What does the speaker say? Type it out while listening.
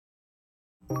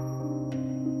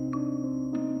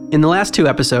In the last 2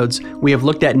 episodes, we have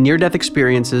looked at near-death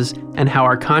experiences and how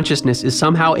our consciousness is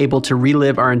somehow able to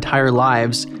relive our entire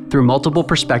lives through multiple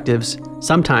perspectives,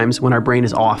 sometimes when our brain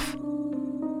is off.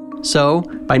 So,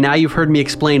 by now you've heard me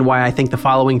explain why I think the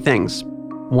following things.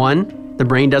 1, the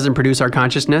brain doesn't produce our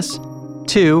consciousness.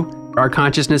 2, our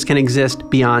consciousness can exist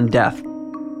beyond death.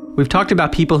 We've talked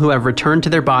about people who have returned to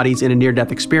their bodies in a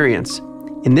near-death experience.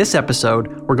 In this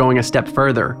episode, we're going a step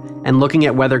further and looking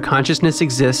at whether consciousness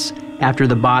exists after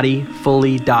the body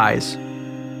fully dies.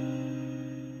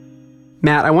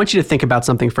 Matt, I want you to think about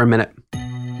something for a minute.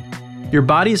 Your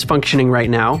body is functioning right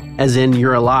now, as in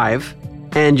you're alive,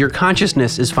 and your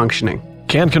consciousness is functioning.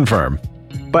 Can confirm.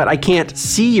 But I can't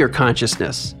see your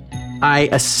consciousness. I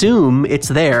assume it's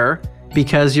there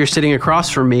because you're sitting across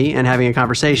from me and having a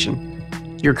conversation.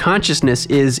 Your consciousness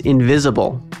is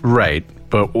invisible. Right,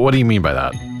 but what do you mean by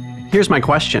that? Here's my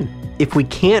question. If we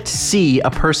can't see a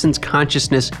person's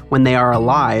consciousness when they are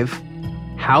alive,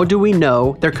 how do we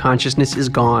know their consciousness is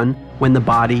gone when the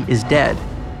body is dead?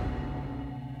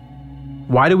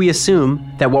 Why do we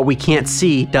assume that what we can't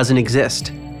see doesn't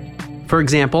exist? For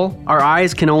example, our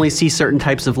eyes can only see certain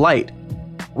types of light.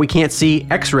 We can't see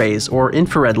X-rays or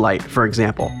infrared light, for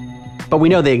example, but we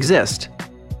know they exist.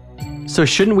 So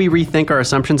shouldn't we rethink our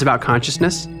assumptions about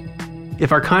consciousness?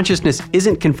 If our consciousness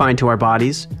isn't confined to our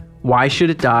bodies, why should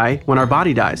it die when our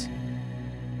body dies?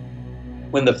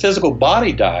 When the physical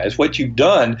body dies, what you've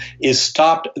done is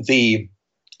stopped the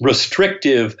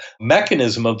restrictive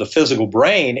mechanism of the physical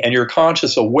brain, and your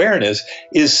conscious awareness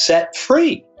is set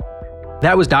free.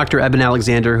 That was Dr. Eben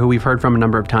Alexander, who we've heard from a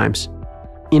number of times.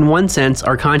 In one sense,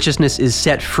 our consciousness is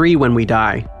set free when we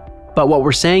die. But what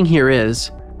we're saying here is,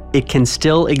 it can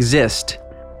still exist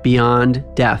beyond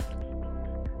death.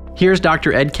 Here's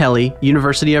Dr. Ed Kelly,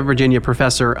 University of Virginia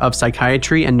professor of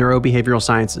psychiatry and neurobehavioral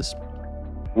sciences.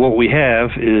 What we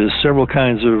have is several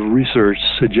kinds of research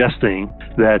suggesting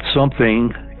that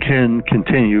something can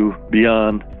continue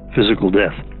beyond physical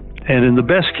death. And in the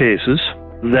best cases,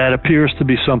 that appears to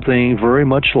be something very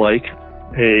much like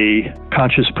a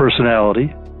conscious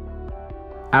personality.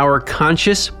 Our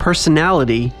conscious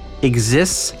personality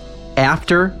exists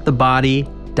after the body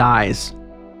dies.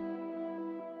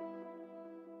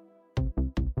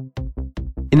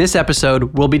 In this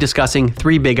episode, we'll be discussing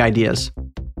 3 big ideas.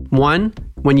 1,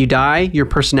 when you die, your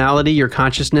personality, your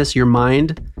consciousness, your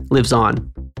mind lives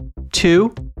on.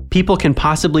 2, people can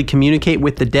possibly communicate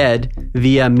with the dead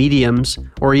via mediums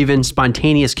or even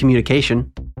spontaneous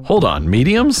communication. Hold on,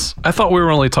 mediums? I thought we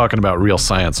were only talking about real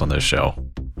science on this show.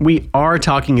 We are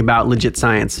talking about legit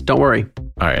science, don't worry.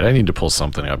 All right, I need to pull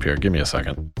something up here. Give me a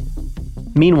second.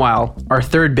 Meanwhile, our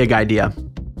 3rd big idea.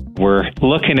 We're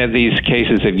looking at these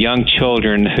cases of young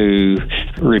children who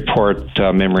report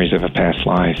memories of a past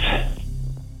life.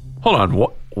 Hold on,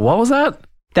 what was that?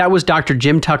 That was Dr.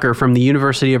 Jim Tucker from the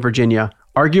University of Virginia,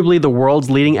 arguably the world's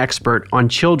leading expert on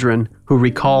children who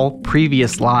recall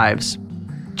previous lives.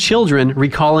 Children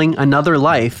recalling another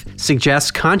life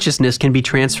suggests consciousness can be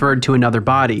transferred to another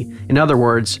body. In other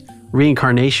words,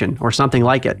 reincarnation or something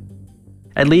like it.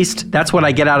 At least, that's what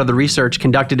I get out of the research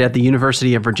conducted at the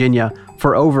University of Virginia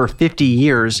for over 50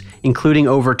 years, including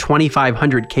over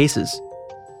 2,500 cases.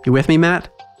 You with me, Matt?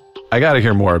 I gotta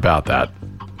hear more about that.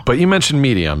 But you mentioned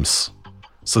mediums,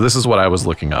 so this is what I was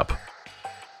looking up.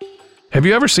 Have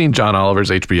you ever seen John Oliver's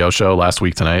HBO show Last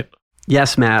Week Tonight?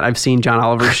 Yes, Matt, I've seen John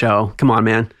Oliver's show. Come on,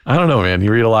 man. I don't know, man.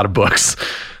 You read a lot of books.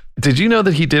 Did you know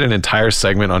that he did an entire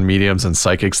segment on mediums and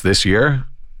psychics this year?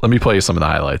 Let me play you some of the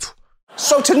highlights.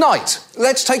 So tonight,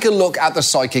 let's take a look at the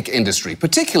psychic industry,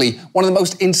 particularly one of the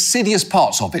most insidious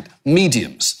parts of it,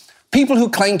 mediums. People who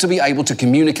claim to be able to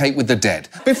communicate with the dead.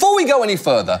 Before we go any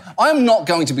further, I am not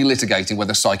going to be litigating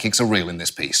whether psychics are real in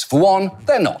this piece. For one,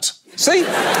 they're not. See?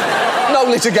 No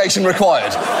litigation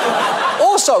required.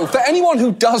 Also, for anyone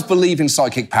who does believe in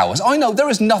psychic powers, I know there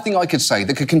is nothing I could say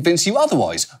that could convince you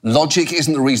otherwise. Logic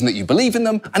isn't the reason that you believe in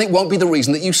them, and it won't be the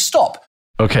reason that you stop.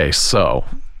 Okay, so,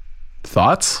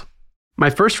 thoughts? My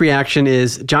first reaction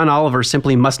is John Oliver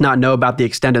simply must not know about the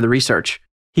extent of the research.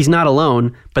 He's not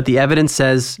alone, but the evidence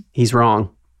says he's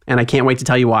wrong, and I can't wait to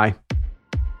tell you why.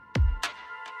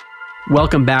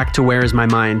 Welcome back to Where Is My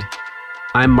Mind?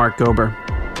 I'm Mark Gober.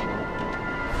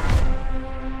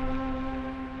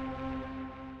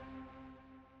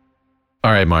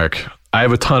 All right, Mark, I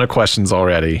have a ton of questions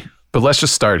already, but let's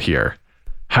just start here.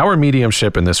 How are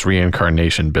mediumship and this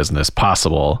reincarnation business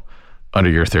possible under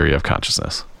your theory of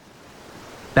consciousness?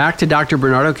 Back to Dr.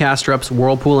 Bernardo Kastrup's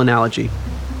whirlpool analogy.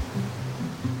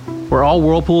 We're all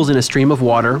whirlpools in a stream of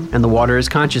water, and the water is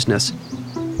consciousness.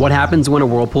 What happens when a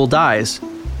whirlpool dies?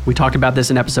 We talked about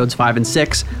this in episodes 5 and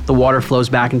 6. The water flows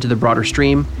back into the broader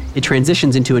stream. It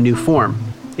transitions into a new form.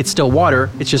 It's still water,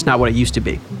 it's just not what it used to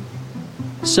be.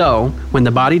 So, when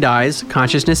the body dies,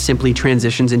 consciousness simply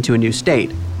transitions into a new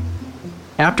state.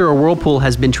 After a whirlpool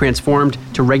has been transformed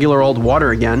to regular old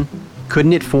water again,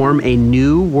 couldn't it form a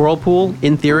new whirlpool,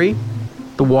 in theory?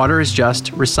 The water is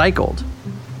just recycled.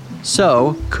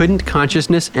 So, couldn't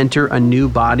consciousness enter a new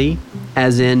body,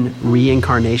 as in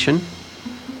reincarnation?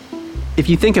 If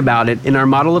you think about it, in our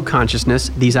model of consciousness,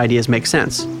 these ideas make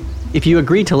sense. If you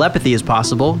agree telepathy is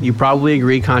possible, you probably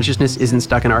agree consciousness isn't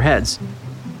stuck in our heads.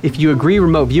 If you agree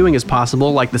remote viewing is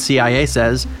possible, like the CIA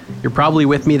says, you're probably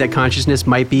with me that consciousness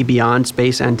might be beyond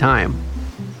space and time.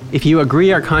 If you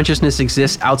agree our consciousness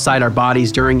exists outside our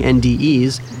bodies during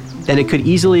NDEs, then it could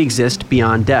easily exist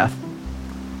beyond death.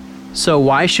 So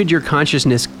why should your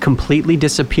consciousness completely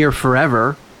disappear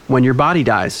forever when your body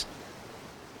dies?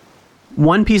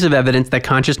 One piece of evidence that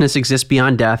consciousness exists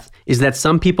beyond death is that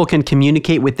some people can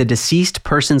communicate with the deceased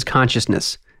person's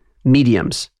consciousness,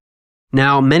 mediums.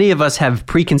 Now, many of us have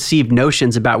preconceived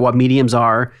notions about what mediums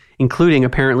are, including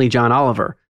apparently John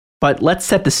Oliver. But let's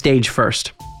set the stage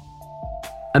first.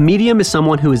 A medium is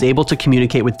someone who is able to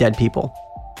communicate with dead people.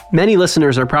 Many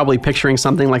listeners are probably picturing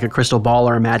something like a crystal ball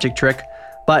or a magic trick,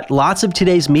 but lots of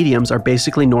today's mediums are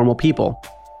basically normal people.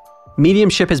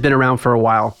 Mediumship has been around for a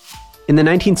while. In the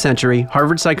 19th century,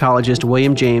 Harvard psychologist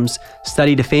William James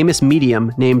studied a famous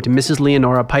medium named Mrs.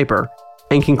 Leonora Piper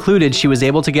and concluded she was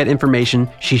able to get information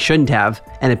she shouldn't have,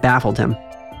 and it baffled him.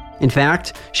 In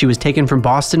fact, she was taken from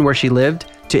Boston, where she lived,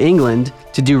 to England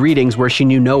to do readings where she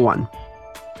knew no one.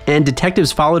 And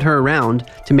detectives followed her around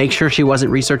to make sure she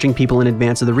wasn't researching people in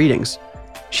advance of the readings.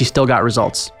 She still got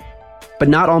results. But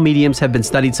not all mediums have been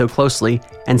studied so closely,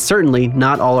 and certainly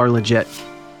not all are legit.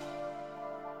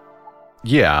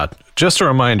 Yeah, just a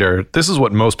reminder, this is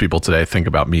what most people today think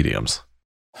about mediums.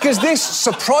 Because this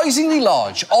surprisingly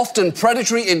large, often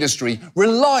predatory industry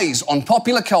relies on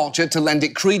popular culture to lend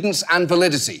it credence and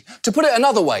validity. To put it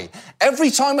another way,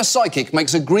 every time a psychic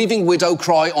makes a grieving widow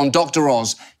cry on Dr.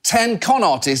 Oz, 10 con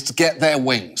artists get their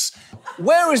wings.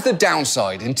 Where is the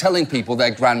downside in telling people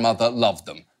their grandmother loved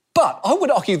them? But I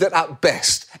would argue that at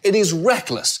best, it is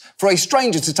reckless for a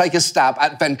stranger to take a stab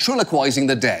at ventriloquizing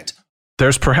the dead.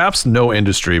 There's perhaps no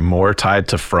industry more tied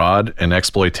to fraud and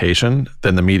exploitation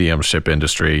than the mediumship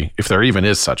industry, if there even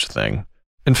is such a thing.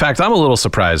 In fact, I'm a little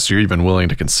surprised you're even willing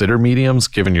to consider mediums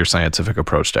given your scientific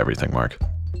approach to everything, Mark.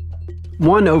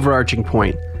 One overarching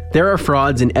point: there are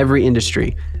frauds in every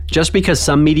industry. Just because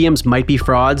some mediums might be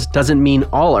frauds doesn't mean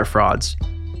all are frauds.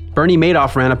 Bernie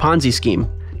Madoff ran a Ponzi scheme.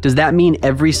 Does that mean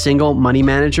every single money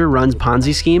manager runs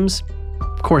Ponzi schemes?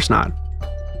 Of course not.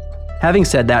 Having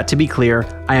said that, to be clear,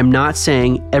 I am not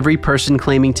saying every person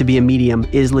claiming to be a medium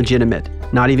is legitimate,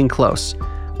 not even close.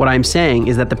 What I'm saying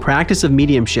is that the practice of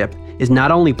mediumship is not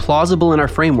only plausible in our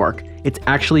framework, it's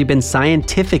actually been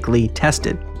scientifically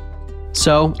tested.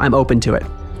 So, I'm open to it.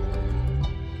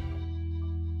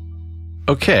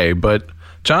 Okay, but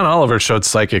John Oliver showed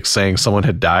psychics saying someone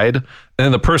had died, and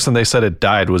then the person they said had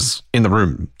died was in the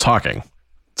room talking.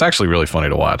 It's actually really funny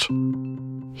to watch.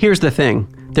 Here's the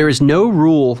thing. There is no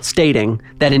rule stating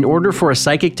that in order for a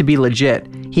psychic to be legit,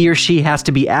 he or she has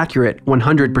to be accurate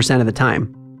 100% of the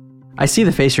time. I see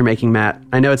the face you're making, Matt.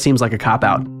 I know it seems like a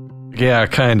cop-out. Yeah,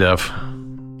 kind of.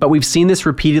 But we've seen this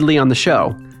repeatedly on the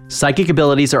show. Psychic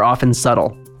abilities are often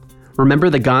subtle. Remember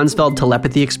the Gonsfeld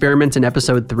telepathy experiments in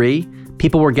episode 3?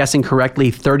 People were guessing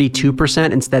correctly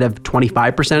 32% instead of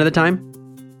 25% of the time?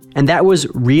 And that was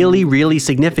really, really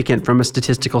significant from a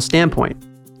statistical standpoint.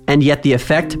 And yet the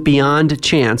effect beyond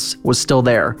chance was still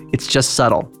there. It's just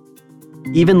subtle.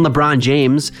 Even LeBron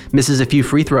James misses a few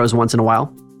free throws once in a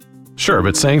while. Sure,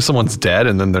 but saying someone's dead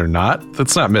and then they're not,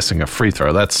 that's not missing a free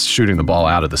throw. That's shooting the ball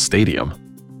out of the stadium.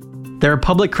 There are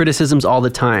public criticisms all the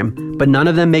time, but none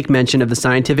of them make mention of the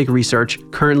scientific research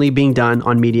currently being done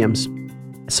on mediums.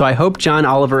 So I hope John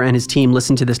Oliver and his team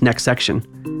listen to this next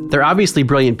section. They're obviously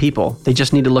brilliant people. They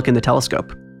just need to look in the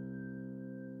telescope.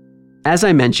 As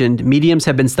I mentioned, mediums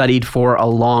have been studied for a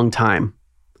long time,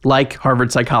 like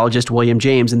Harvard psychologist William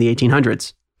James in the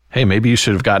 1800s. Hey, maybe you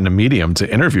should have gotten a medium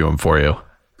to interview him for you.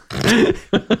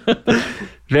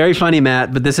 Very funny,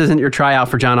 Matt, but this isn't your tryout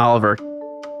for John Oliver.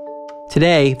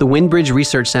 Today, the Windbridge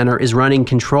Research Center is running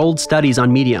controlled studies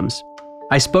on mediums.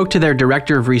 I spoke to their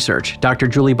director of research, Dr.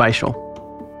 Julie Beischel.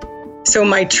 So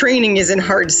my training is in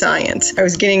hard science. I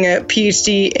was getting a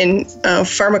PhD in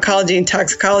pharmacology and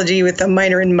toxicology with a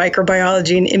minor in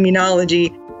microbiology and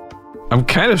immunology. I'm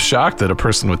kind of shocked that a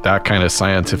person with that kind of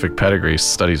scientific pedigree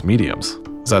studies mediums.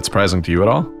 Is that surprising to you at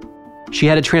all? She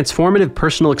had a transformative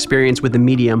personal experience with the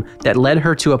medium that led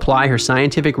her to apply her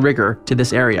scientific rigor to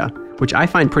this area, which I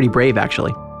find pretty brave,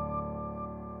 actually.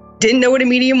 Didn't know what a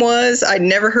medium was. I'd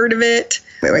never heard of it.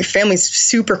 My family's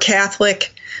super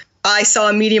Catholic. I saw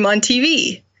a medium on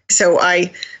TV. So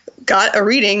I got a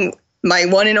reading, my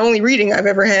one and only reading I've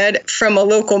ever had, from a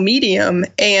local medium.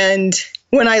 And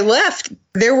when I left,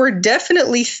 there were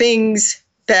definitely things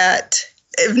that,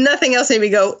 if nothing else, made me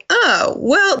go, oh,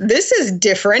 well, this is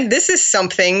different. This is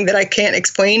something that I can't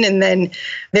explain. And then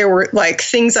there were like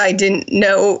things I didn't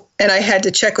know, and I had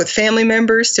to check with family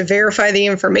members to verify the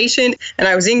information. And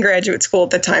I was in graduate school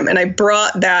at the time, and I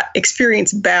brought that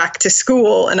experience back to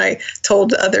school, and I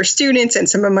told other students, and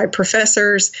some of my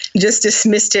professors just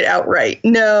dismissed it outright.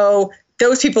 No,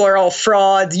 those people are all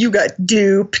frauds. You got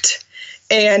duped.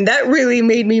 And that really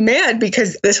made me mad,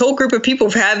 because this whole group of people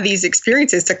who've had these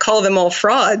experiences, to call them all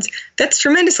frauds, that's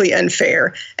tremendously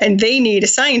unfair. And they need a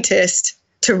scientist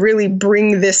to really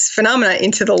bring this phenomena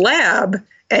into the lab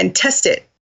and test it.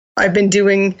 I've been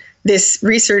doing this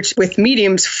research with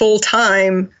mediums full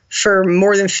time for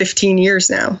more than 15 years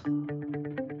now.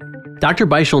 Dr.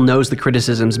 Beischel knows the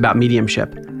criticisms about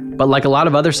mediumship, but like a lot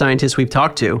of other scientists we've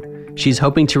talked to, she's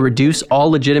hoping to reduce all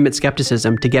legitimate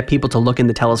skepticism to get people to look in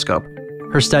the telescope.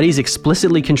 Her studies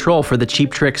explicitly control for the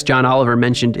cheap tricks John Oliver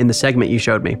mentioned in the segment you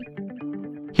showed me.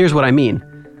 Here's what I mean.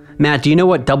 Matt, do you know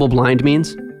what double-blind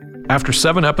means? After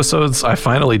 7 episodes, I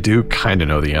finally do kind of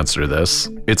know the answer to this.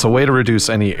 It's a way to reduce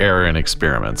any error in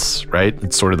experiments, right?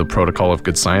 It's sort of the protocol of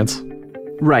good science.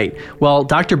 Right. Well,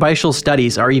 Dr. Beischel's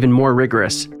studies are even more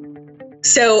rigorous.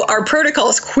 So our protocol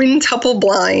is quintuple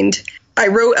blind. I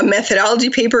wrote a methodology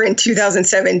paper in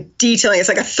 2007 detailing, it's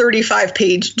like a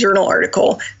 35-page journal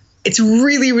article. It's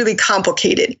really, really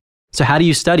complicated. So how do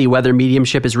you study whether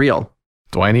mediumship is real?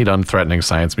 Do I need unthreatening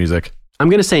science music? I'm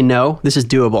going to say no, this is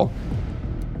doable.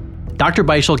 Dr.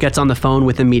 Beischel gets on the phone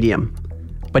with a medium.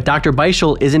 But Dr.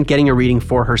 Beischel isn't getting a reading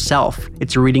for herself.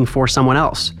 It's a reading for someone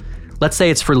else. Let's say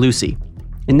it's for Lucy.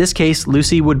 In this case,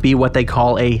 Lucy would be what they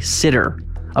call a sitter,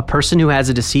 a person who has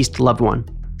a deceased loved one.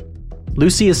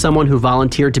 Lucy is someone who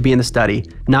volunteered to be in the study,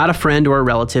 not a friend or a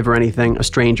relative or anything, a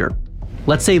stranger.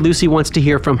 Let's say Lucy wants to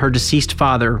hear from her deceased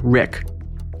father, Rick.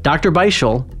 Dr.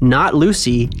 Beischel, not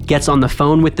Lucy, gets on the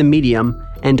phone with the medium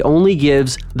and only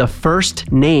gives the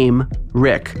first name,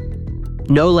 Rick.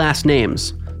 No last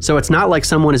names, so it's not like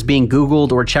someone is being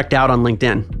Googled or checked out on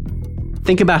LinkedIn.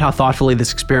 Think about how thoughtfully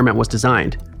this experiment was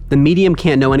designed. The medium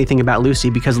can't know anything about Lucy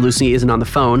because Lucy isn't on the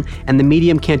phone, and the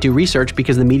medium can't do research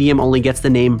because the medium only gets the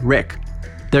name Rick.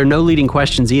 There are no leading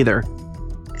questions either.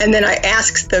 And then I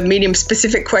asked the medium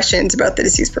specific questions about the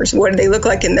deceased person. What did they look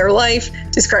like in their life?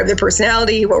 Describe their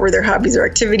personality. What were their hobbies or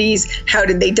activities? How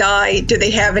did they die? Do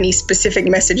they have any specific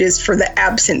messages for the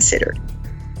absent sitter?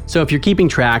 So if you're keeping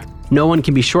track, no one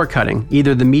can be shortcutting.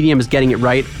 Either the medium is getting it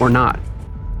right or not.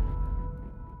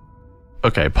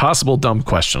 Okay, possible dumb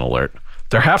question alert.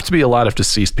 There have to be a lot of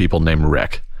deceased people named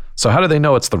Rick. So how do they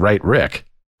know it's the right Rick?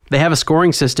 They have a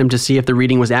scoring system to see if the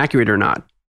reading was accurate or not.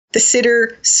 The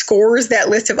sitter scores that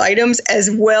list of items as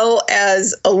well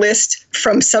as a list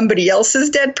from somebody else's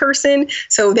dead person.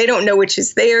 So they don't know which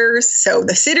is theirs. So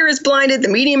the sitter is blinded, the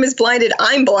medium is blinded,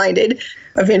 I'm blinded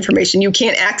of information. You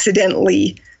can't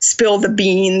accidentally spill the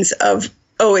beans of,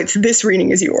 oh, it's this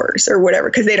reading is yours or whatever,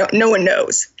 because no one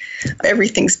knows.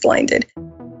 Everything's blinded.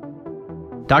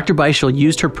 Dr. Beischel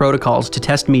used her protocols to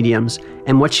test mediums,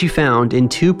 and what she found in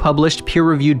 2 published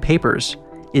peer-reviewed papers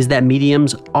is that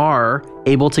mediums are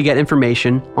able to get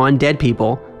information on dead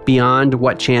people beyond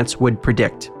what chance would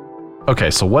predict.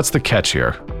 Okay, so what's the catch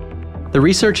here? The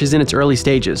research is in its early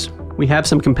stages. We have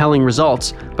some compelling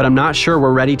results, but I'm not sure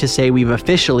we're ready to say we've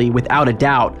officially, without a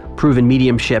doubt, proven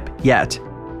mediumship yet.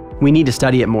 We need to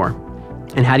study it more.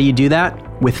 And how do you do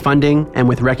that? With funding and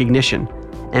with recognition.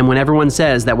 And when everyone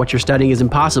says that what you're studying is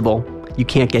impossible, you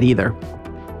can't get either.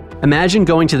 Imagine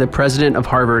going to the president of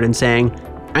Harvard and saying,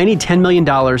 I need $10 million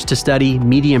to study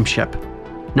mediumship.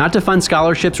 Not to fund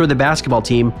scholarships or the basketball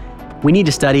team. We need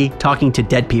to study talking to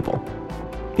dead people.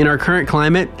 In our current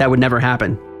climate, that would never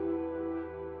happen.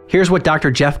 Here's what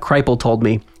Dr. Jeff Kripal told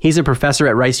me. He's a professor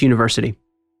at Rice University.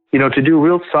 To do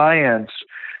real science,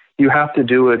 you have to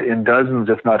do it in dozens,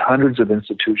 if not hundreds of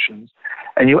institutions,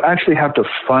 and you actually have to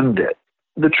fund it.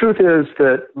 The truth is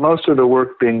that most of the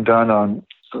work being done on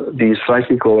these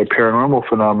psychical or paranormal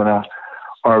phenomena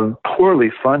are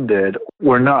poorly funded.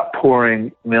 We're not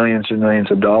pouring millions and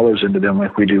millions of dollars into them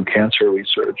like we do cancer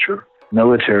research or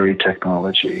military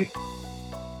technology.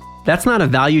 That's not a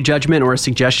value judgment or a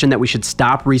suggestion that we should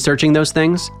stop researching those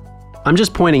things. I'm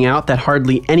just pointing out that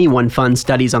hardly anyone funds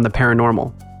studies on the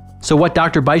paranormal. So what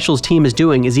Dr. Beishel's team is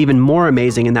doing is even more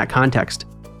amazing in that context.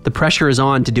 The pressure is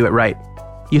on to do it right.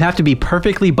 You have to be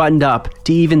perfectly buttoned up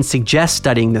to even suggest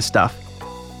studying this stuff.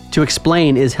 To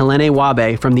explain is Helene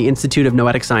Wabe from the Institute of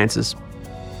Noetic Sciences.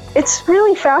 It's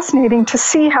really fascinating to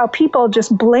see how people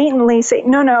just blatantly say,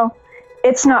 no,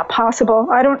 it's not possible.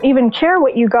 I don't even care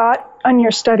what you got on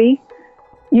your study.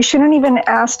 You shouldn't even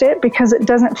ask it because it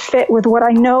doesn't fit with what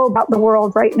I know about the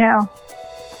world right now.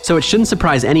 So it shouldn't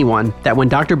surprise anyone that when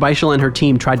Dr. Beischel and her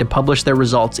team tried to publish their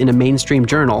results in a mainstream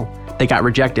journal, they got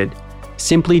rejected,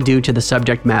 simply due to the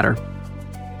subject matter.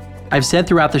 I've said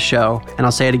throughout the show, and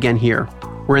I'll say it again here,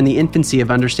 we're in the infancy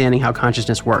of understanding how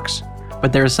consciousness works,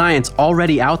 but there is science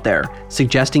already out there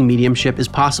suggesting mediumship is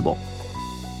possible.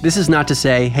 This is not to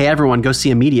say, hey everyone, go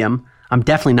see a medium. I'm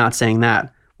definitely not saying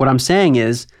that. What I'm saying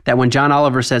is that when John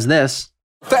Oliver says this,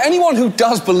 for anyone who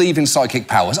does believe in psychic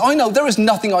powers, I know there is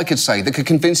nothing I could say that could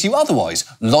convince you otherwise.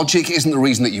 Logic isn't the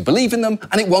reason that you believe in them,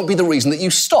 and it won't be the reason that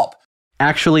you stop.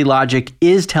 Actually, logic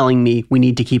is telling me we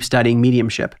need to keep studying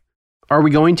mediumship. Are we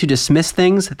going to dismiss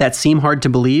things that seem hard to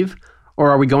believe,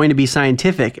 or are we going to be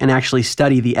scientific and actually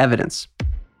study the evidence?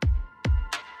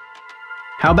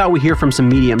 How about we hear from some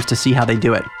mediums to see how they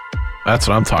do it? That's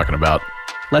what I'm talking about.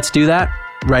 Let's do that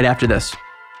right after this.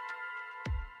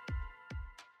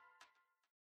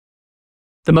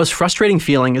 The most frustrating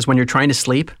feeling is when you're trying to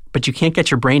sleep, but you can't get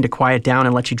your brain to quiet down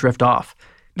and let you drift off.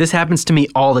 This happens to me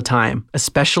all the time,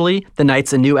 especially the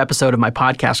nights a new episode of my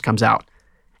podcast comes out.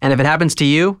 And if it happens to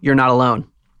you, you're not alone.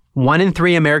 1 in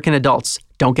 3 American adults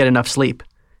don't get enough sleep.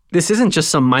 This isn't just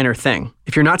some minor thing.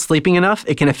 If you're not sleeping enough,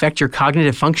 it can affect your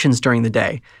cognitive functions during the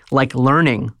day, like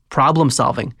learning, problem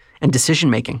solving, and decision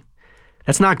making.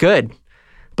 That's not good.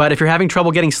 But if you're having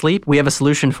trouble getting sleep, we have a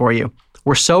solution for you.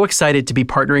 We're so excited to be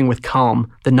partnering with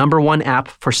Calm, the #1 app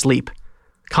for sleep.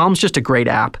 Calm's just a great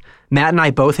app. Matt and I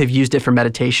both have used it for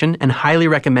meditation and highly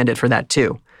recommend it for that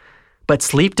too. But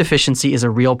sleep deficiency is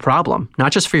a real problem,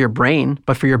 not just for your brain,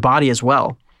 but for your body as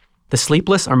well. The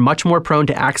sleepless are much more prone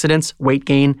to accidents, weight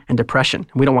gain, and depression.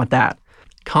 We don't want that.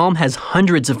 Calm has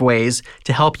hundreds of ways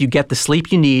to help you get the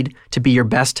sleep you need to be your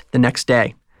best the next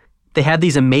day. They have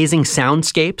these amazing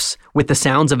soundscapes with the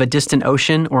sounds of a distant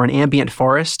ocean or an ambient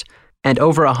forest, and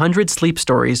over 100 sleep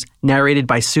stories narrated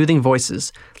by soothing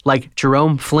voices like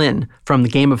Jerome Flynn from the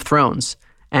Game of Thrones,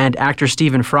 and actor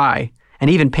Stephen Fry, and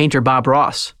even painter Bob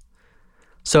Ross.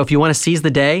 So if you want to seize the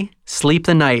day, sleep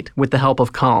the night with the help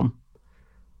of Calm.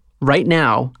 Right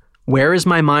now, Where Is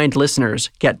My Mind listeners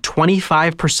get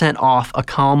 25% off a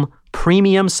Calm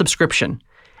premium subscription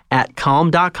at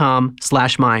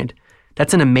calm.com/mind.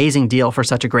 That's an amazing deal for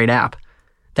such a great app.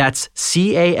 That's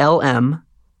calm.com/MIND.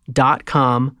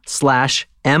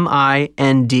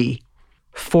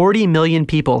 40 million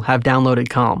people have downloaded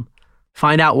Calm.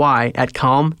 Find out why at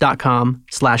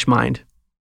calm.com/mind.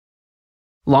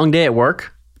 Long day at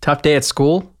work? Tough day at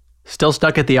school? Still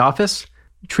stuck at the office?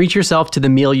 Treat yourself to the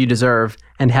meal you deserve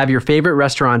and have your favorite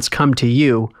restaurants come to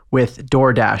you with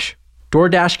DoorDash.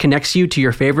 DoorDash connects you to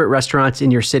your favorite restaurants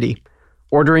in your city.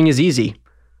 Ordering is easy.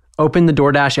 Open the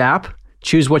DoorDash app,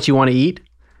 choose what you want to eat,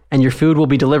 and your food will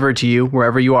be delivered to you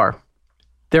wherever you are.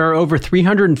 There are over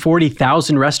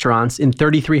 340,000 restaurants in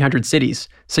 3,300 cities,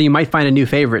 so you might find a new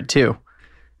favorite too.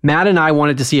 Matt and I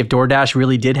wanted to see if DoorDash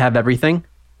really did have everything,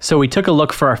 so we took a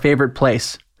look for our favorite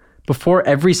place. Before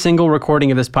every single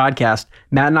recording of this podcast,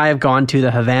 Matt and I have gone to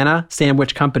the Havana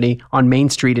Sandwich Company on Main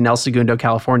Street in El Segundo,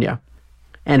 California.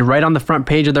 And right on the front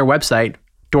page of their website,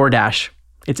 DoorDash.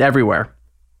 It's everywhere.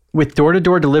 With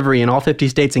door-to-door delivery in all 50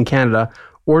 states and Canada,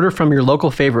 order from your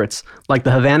local favorites like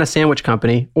the Havana Sandwich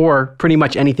Company or pretty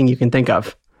much anything you can think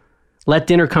of. Let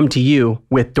dinner come to you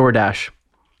with DoorDash.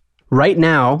 Right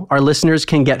now, our listeners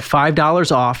can get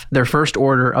 $5 off their first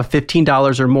order of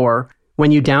 $15 or more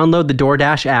when you download the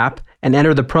DoorDash app and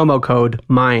enter the promo code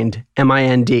MIND,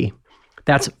 M-I-N-D.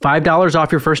 That's $5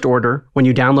 off your first order when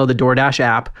you download the DoorDash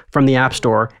app from the App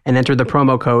Store and enter the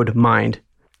promo code MIND.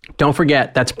 Don't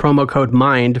forget, that's promo code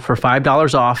MIND for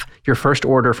 $5 off your first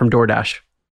order from DoorDash.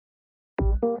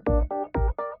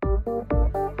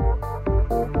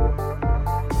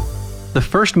 The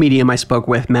first medium I spoke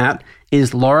with, Matt,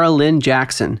 is Laura Lynn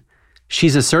Jackson.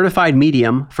 She's a certified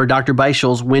medium for Dr.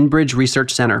 Beishel's Windbridge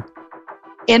Research Center.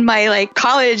 In my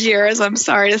college years, I'm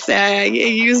sorry to say, I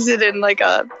used it in a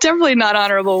definitely not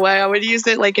honorable way. I would use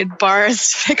it in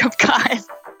bars to pick up guys.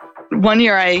 One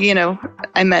year I,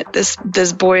 I met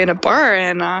this boy in a bar,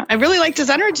 and I really liked his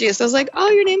energy. So I was like, oh,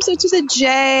 your name starts with a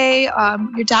J.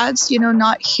 Your dad's,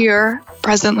 not here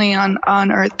presently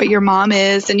on Earth, but your mom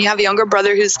is. And you have a younger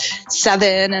brother who's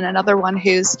 7 and another one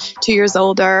who's 2 years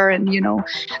older. And,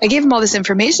 I gave him all this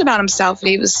information about himself, and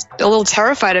he was a little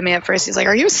terrified of me at first. He's like,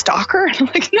 are you a stalker? And I'm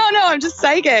like, no, I'm just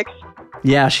psychic.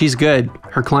 Yeah, she's good.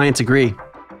 Her clients agree.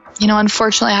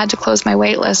 Unfortunately, I had to close my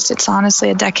wait list. It's honestly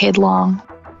a decade long.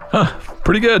 Huh,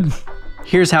 pretty good.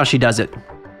 Here's how she does it.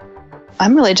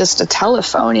 I'm really just a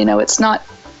telephone, it's not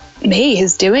me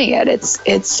who's doing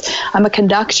it. I'm a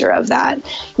conductor of that.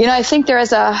 I think there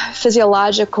is a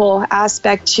physiological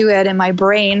aspect to it in my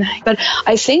brain, but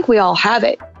I think we all have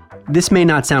it. This may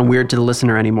not sound weird to the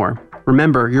listener anymore.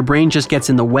 Remember, your brain just gets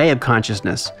in the way of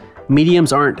consciousness.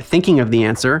 Mediums aren't thinking of the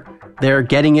answer. They're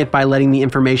getting it by letting the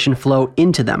information flow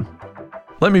into them.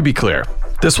 Let me be clear.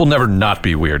 This will never not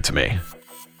be weird to me.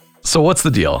 So what's the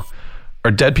deal?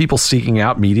 Are dead people seeking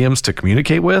out mediums to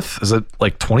communicate with? Is it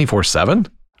like 24/7?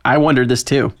 I wondered this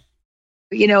too.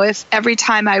 If every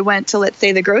time I went to, let's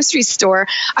say, the grocery store,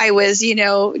 I was,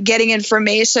 getting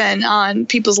information on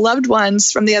people's loved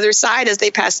ones from the other side as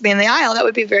they passed me in the aisle, that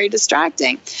would be very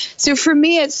distracting. So for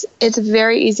me, it's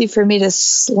very easy for me to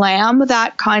slam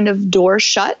that kind of door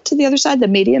shut to the other side, the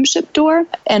mediumship door,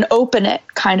 and open it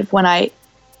kind of when I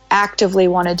actively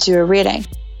want to do a reading.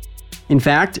 In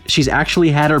fact, she's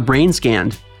actually had her brain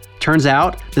scanned. Turns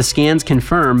out, the scans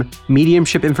confirm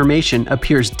mediumship information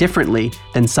appears differently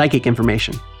than psychic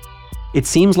information. It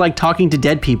seems like talking to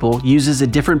dead people uses a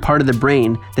different part of the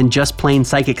brain than just plain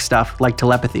psychic stuff like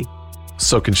telepathy.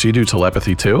 So can she do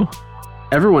telepathy too?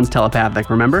 Everyone's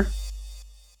telepathic, remember?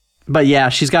 But yeah,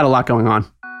 she's got a lot going on.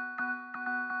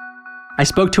 I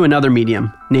spoke to another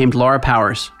medium named Laura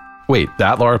Powers. Wait,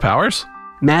 that Laura Powers?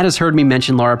 Matt has heard me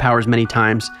mention Laura Powers many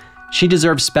times. She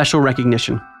deserves special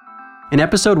recognition. In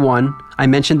episode 1, I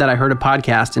mentioned that I heard a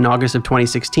podcast in August of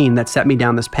 2016 that set me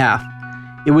down this path.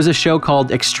 It was a show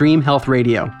called Extreme Health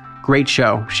Radio. Great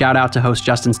show. Shout out to host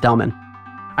Justin Stellman.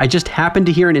 I just happened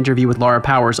to hear an interview with Laura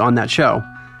Powers on that show.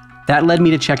 That led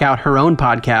me to check out her own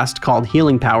podcast called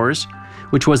Healing Powers,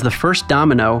 which was the first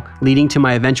domino leading to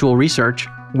my eventual research,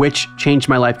 which changed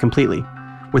my life completely.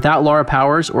 Without Laura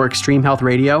Powers or Extreme Health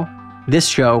Radio, this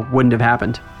show wouldn't have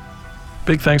happened.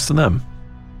 Big thanks to them.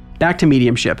 Back to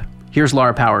mediumship. Here's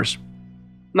Laura Powers.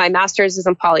 My master's is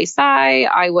in poli-sci.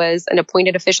 I was an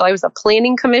appointed official. I was a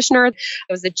planning commissioner.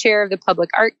 I was the chair of the public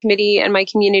art committee in my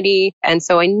community. And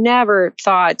so I never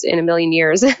thought in a million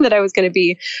years that I was going to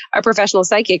be a professional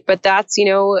psychic. But that's,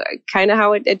 kind of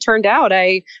how it turned out.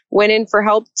 I went in for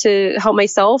help to help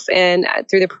myself. And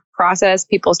through the process,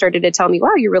 people started to tell me,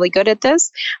 wow, you're really good at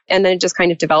this. And then it just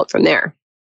kind of developed from there.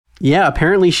 Yeah,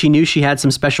 apparently she knew she had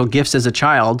some special gifts as a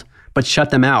child, but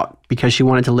shut them out because she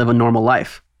wanted to live a normal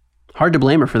life. Hard to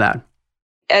blame her for that.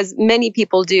 As many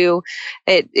people do,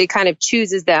 it kind of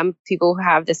chooses them, people who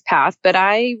have this path. But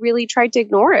I really tried to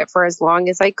ignore it for as long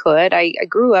as I could. I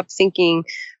grew up thinking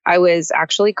I was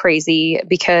actually crazy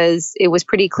because it was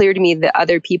pretty clear to me that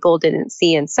other people didn't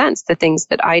see and sense the things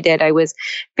that I did. I was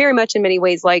very much in many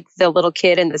ways like the little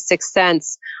kid in The Sixth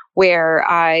Sense, where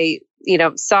I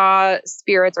saw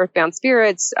spirits, earthbound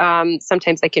spirits.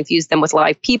 Sometimes I confused them with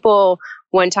live people.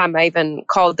 One time I even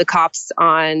called the cops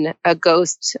on a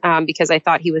ghost because I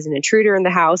thought he was an intruder in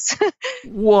the house.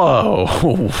 Whoa.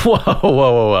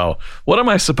 What am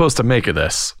I supposed to make of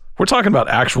this? We're talking about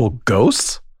actual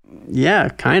ghosts? Yeah,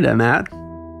 kinda, Matt.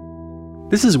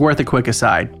 This is worth a quick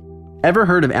aside. Ever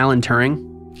heard of Alan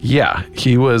Turing? Yeah,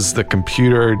 he was the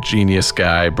computer genius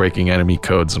guy breaking enemy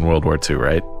codes in World War II,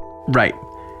 right? Right.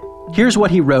 Here's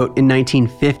what he wrote in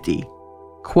 1950.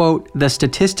 Quote, "The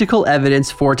statistical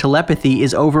evidence for telepathy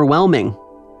is overwhelming."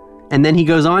 And then he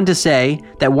goes on to say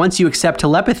that once you accept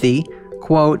telepathy,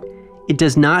 quote, "it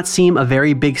does not seem a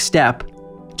very big step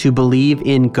to believe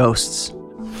in ghosts."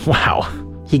 Wow.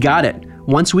 He got it.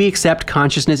 Once we accept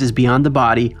consciousness is beyond the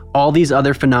body, all these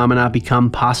other phenomena become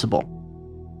possible.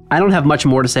 I don't have much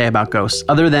more to say about ghosts,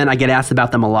 other than I get asked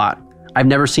about them a lot. I've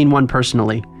never seen one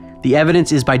personally. The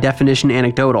evidence is by definition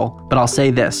anecdotal, but I'll say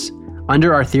this.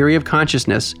 Under our theory of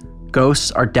consciousness,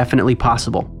 ghosts are definitely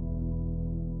possible.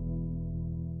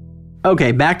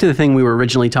 Okay, back to the thing we were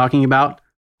originally talking about.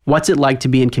 What's it like to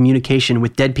be in communication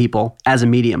with dead people as a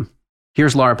medium?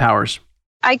 Here's Laura Powers.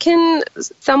 I can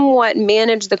somewhat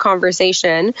manage the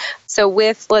conversation. So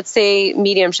with, let's say,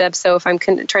 mediumship, so if I'm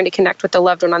trying to connect with the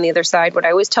loved one on the other side, what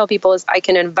I always tell people is I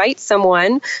can invite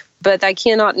someone, but I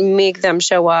cannot make them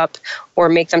show up or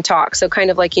make them talk. So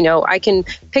kind of like, I can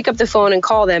pick up the phone and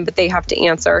call them, but they have to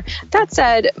answer. That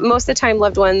said, most of the time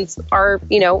loved ones are,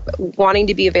 wanting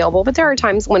to be available, but there are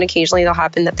times when occasionally it'll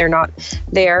happen that they're not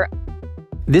there.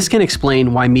 This can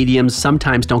explain why mediums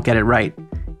sometimes don't get it right.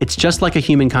 It's just like a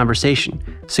human conversation,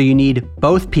 so you need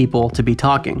both people to be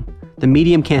talking. The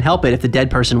medium can't help it if the dead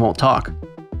person won't talk.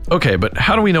 Okay, but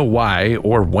how do we know why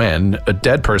or when a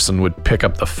dead person would pick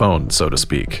up the phone, so to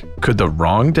speak? Could the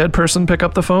wrong dead person pick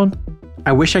up the phone?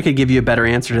 I wish I could give you a better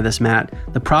answer to this, Matt.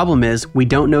 The problem is we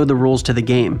don't know the rules to the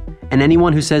game, and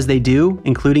anyone who says they do,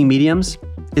 including mediums,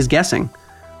 is guessing.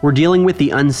 We're dealing with the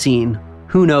unseen.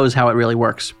 Who knows how it really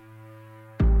works?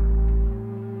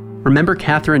 Remember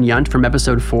Catherine Yunt from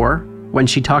episode 4, when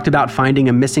she talked about finding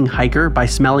a missing hiker by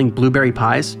smelling blueberry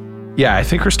pies? Yeah, I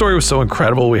think her story was so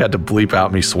incredible we had to bleep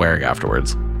out me swearing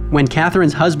afterwards. When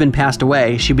Catherine's husband passed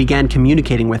away, she began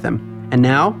communicating with him, and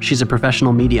now she's a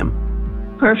professional medium.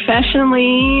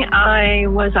 Professionally, I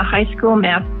was a high school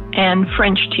math and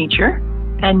French teacher,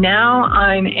 and now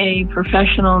I'm a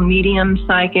professional medium,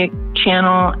 psychic,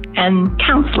 channel, and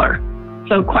counselor.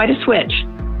 So quite a switch.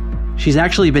 She's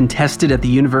actually been tested at the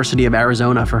University of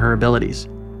Arizona for her abilities.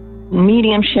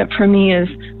 Mediumship for me is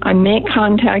I make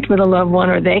contact with a loved one,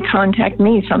 or they contact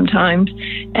me sometimes,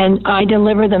 and I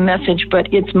deliver the message,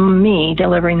 but it's me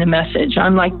delivering the message.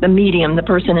 I'm like the medium, the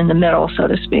person in the middle, so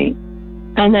to speak.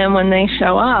 And then when they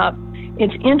show up,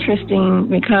 it's interesting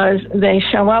because they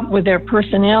show up with their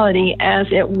personality as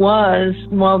it was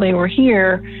while they were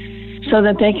here so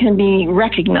that they can be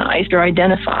recognized or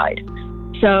identified.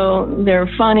 So they're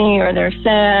funny, or they're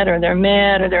sad, or they're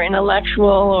mad, or they're intellectual,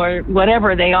 or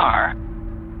whatever they are.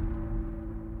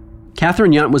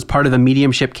 Catherine Yunt was part of a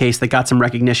mediumship case that got some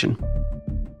recognition.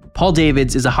 Paul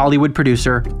Davids is a Hollywood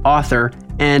producer, author,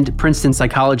 and Princeton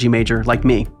psychology major like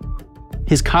me.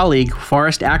 His colleague,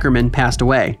 Forrest Ackerman, passed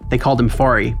away. They called him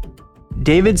Forry.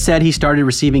 Davids said he started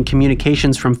receiving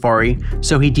communications from Forry,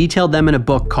 so he detailed them in a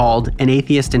book called An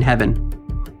Atheist in Heaven.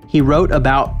 He wrote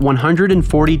about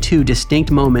 142 distinct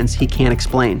moments he can't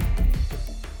explain.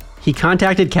 He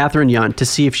contacted Catherine Yunt to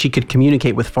see if she could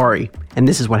communicate with Forry, and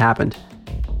this is what happened.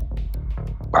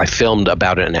 I filmed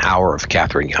about an hour of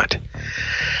Catherine Yunt,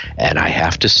 and I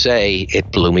have to say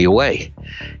it blew me away.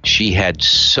 She had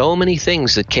so many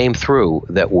things that came through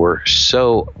that were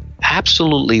so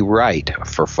absolutely right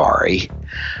for Forry.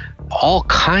 All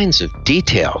kinds of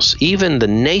details, even the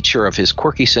nature of his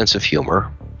quirky sense of humor.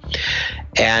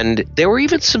 And there were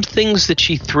even some things that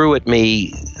she threw at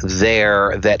me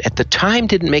there that at the time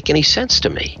didn't make any sense to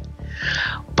me,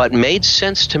 but made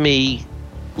sense to me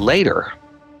later.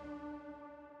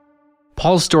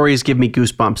 Paul's stories give me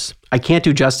goosebumps. I can't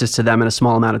do justice to them in a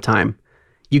small amount of time.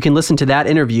 You can listen to that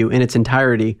interview in its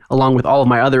entirety, along with all of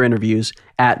my other interviews,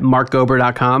 at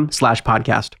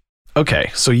markgober.com/podcast.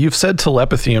 Okay, so you've said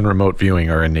telepathy and remote viewing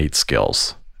are innate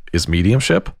skills. Is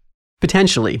mediumship?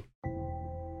 Potentially.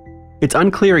 It's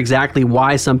unclear exactly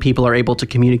why some people are able to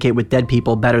communicate with dead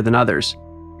people better than others.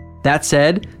 That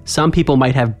said, some people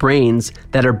might have brains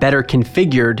that are better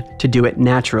configured to do it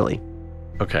naturally.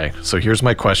 Okay, so here's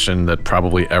my question that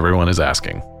probably everyone is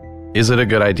asking. Is it a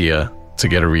good idea to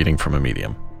get a reading from a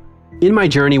medium? In my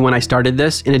journey when I started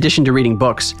this, in addition to reading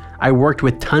books, I worked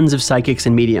with tons of psychics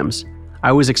and mediums.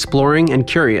 I was exploring and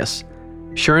curious.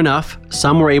 Sure enough,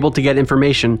 some were able to get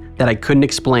information that I couldn't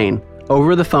explain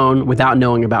over the phone without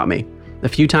knowing about me. A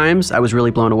few times, I was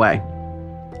really blown away.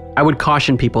 I would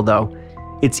caution people, though.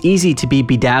 It's easy to be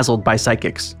bedazzled by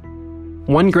psychics.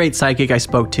 One great psychic I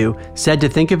spoke to said to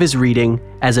think of his reading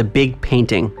as a big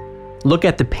painting. Look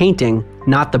at the painting,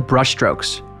 not the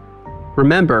brushstrokes.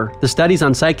 Remember, the studies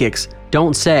on psychics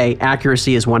don't say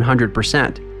accuracy is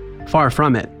 100%. Far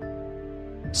from it.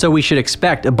 So we should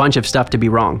expect a bunch of stuff to be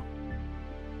wrong.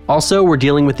 Also, we're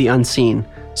dealing with the unseen,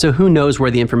 so who knows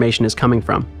where the information is coming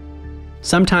from?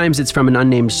 Sometimes it's from an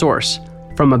unnamed source,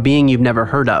 from a being you've never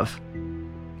heard of.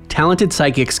 Talented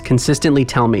psychics consistently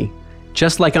tell me,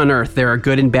 just like on Earth there are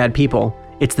good and bad people,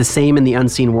 it's the same in the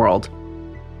unseen world.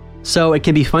 So it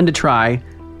can be fun to try,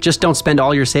 just don't spend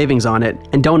all your savings on it,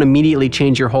 and don't immediately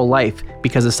change your whole life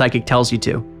because a psychic tells you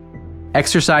to.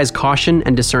 Exercise caution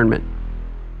and discernment.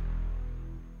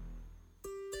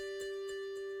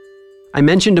 I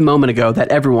mentioned a moment ago that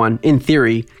everyone, in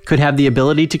theory, could have the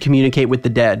ability to communicate with the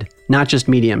dead, not just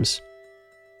mediums.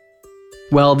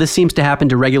 Well, this seems to happen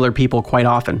to regular people quite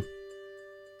often.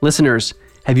 Listeners,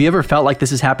 have you ever felt like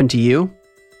this has happened to you?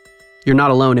 You're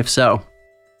not alone if so.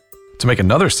 To make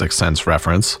another Sixth Sense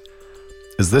reference,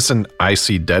 is this an I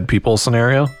see dead people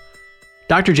scenario?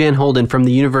 Dr. Jan Holden from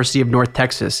the University of North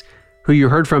Texas, who you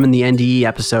heard from in the NDE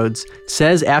episodes,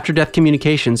 says after-death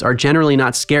communications are generally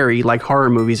not scary like horror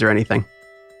movies or anything.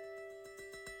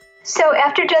 So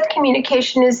after-death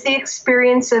communication is the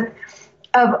experience of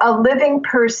a living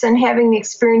person having the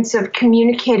experience of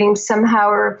communicating somehow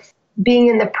or being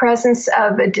in the presence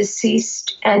of a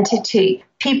deceased entity.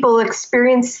 People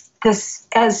experience this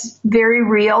as very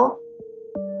real,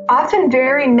 often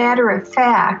very matter of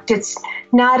fact. It's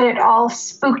not at all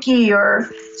spooky or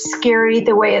scary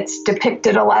the way it's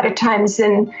depicted a lot of times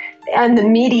in the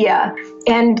media.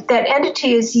 And that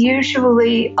entity is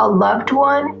usually a loved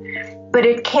one, but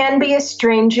it can be a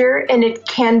stranger and it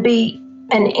can be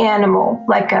an animal,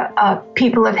 like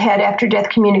people have had after-death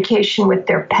communication with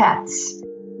their pets.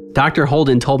 Dr.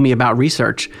 Holden told me about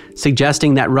research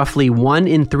suggesting that roughly 1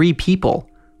 in 3 people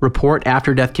report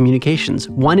after-death communications.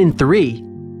 1 in 3.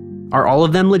 Are all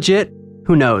of them legit?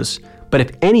 Who knows? But if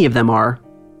any of them are,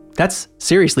 that's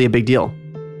seriously a big deal.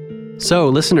 So,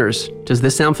 listeners, does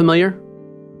this sound familiar?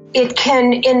 It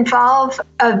can involve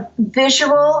a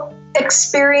visual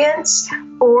experience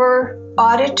or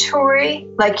auditory,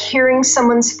 like hearing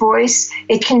someone's voice.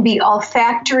 It can be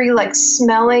olfactory, like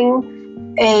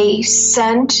smelling a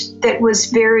scent that was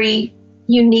very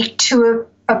unique to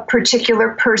a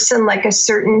particular person, like a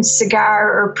certain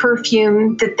cigar or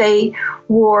perfume that they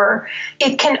wore.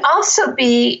 It can also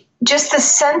be just the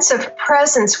sense of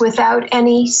presence without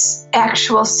any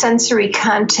actual sensory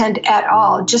content at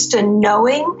all, just a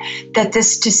knowing that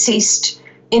this deceased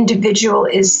individual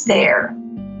is there.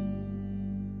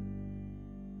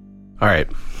 All right,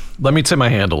 let me tip my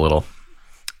hand a little.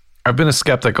 I've been a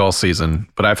skeptic all season,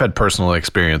 but I've had personal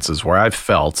experiences where I've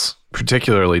felt,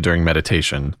 particularly during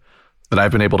meditation, that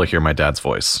I've been able to hear my dad's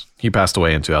voice. He passed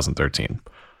away in 2013.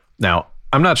 Now,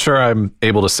 I'm not sure I'm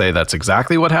able to say that's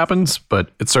exactly what happens,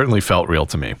 but it certainly felt real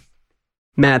to me.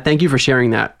 Matt, thank you for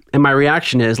sharing that. And my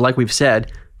reaction is, like we've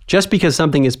said, just because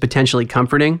something is potentially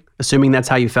comforting, assuming that's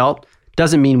how you felt,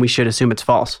 doesn't mean we should assume it's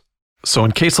false. So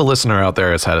in case a listener out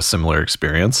there has had a similar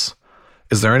experience,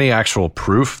 is there any actual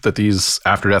proof that these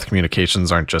after-death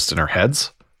communications aren't just in our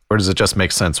heads? Or does it just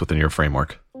make sense within your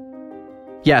framework?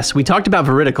 Yes, we talked about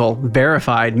veridical,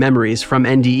 verified memories from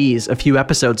NDEs a few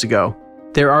episodes ago.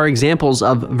 There are examples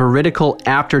of veridical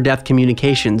after-death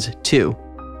communications, too.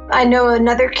 I know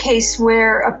another case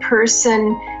where a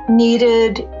person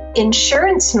needed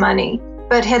insurance money,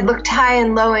 but had looked high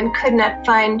and low and could not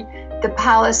find the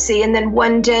policy. And then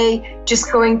one day,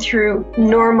 just going through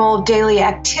normal daily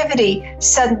activity,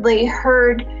 suddenly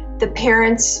heard the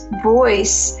parent's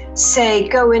voice say,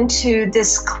 go into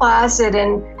this closet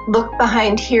and look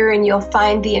behind here and you'll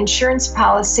find the insurance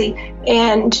policy.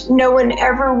 And no one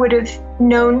ever would have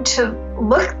known to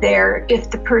look there if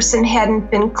the person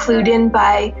hadn't been clued in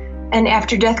by an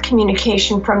after-death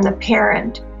communication from the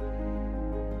parent.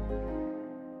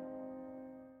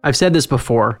 I've said this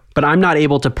before, but I'm not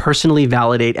able to personally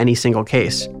validate any single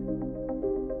case.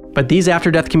 But these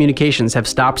after-death communications have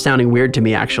stopped sounding weird to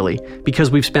me, actually,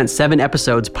 because we've spent 7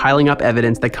 episodes piling up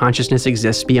evidence that consciousness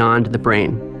exists beyond the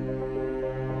brain.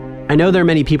 I know there are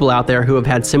many people out there who have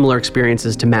had similar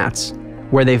experiences to Matt's,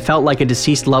 where they felt like a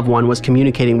deceased loved one was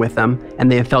communicating with them,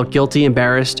 and they have felt guilty,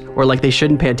 embarrassed, or like they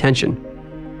shouldn't pay attention.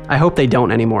 I hope they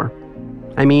don't anymore.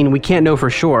 I mean, we can't know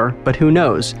for sure, but who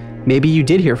knows? Maybe you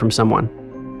did hear from someone.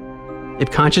 If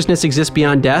consciousness exists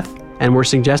beyond death, and we're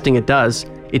suggesting it does,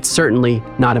 it's certainly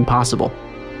not impossible.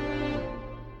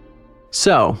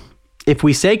 So, if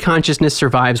we say consciousness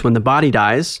survives when the body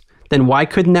dies, then why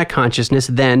couldn't that consciousness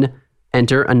then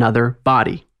enter another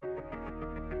body?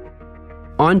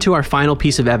 On to our final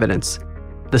piece of evidence,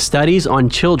 the studies on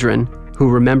children who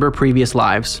remember previous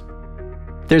lives.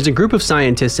 There's a group of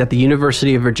scientists at the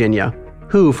University of Virginia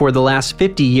who, for the last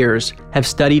 50 years, have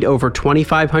studied over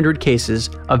 2,500 cases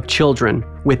of children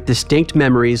with distinct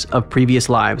memories of previous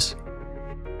lives.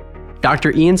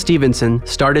 Dr. Ian Stevenson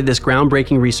started this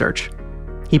groundbreaking research.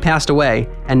 He passed away,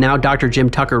 and now Dr. Jim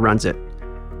Tucker runs it.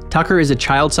 Tucker is a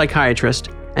child psychiatrist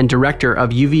and director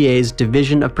of UVA's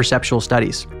Division of Perceptual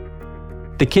Studies.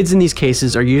 The kids in these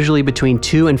cases are usually between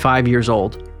 2 and 5 years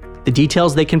old. The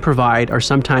details they can provide are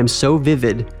sometimes so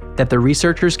vivid that the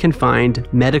researchers can find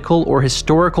medical or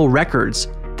historical records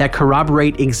that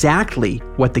corroborate exactly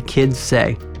what the kids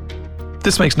say.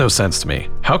 This makes no sense to me.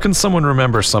 How can someone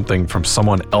remember something from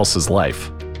someone else's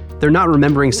life? They're not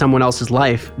remembering someone else's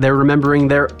life. They're remembering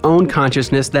their own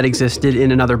consciousness that existed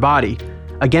in another body.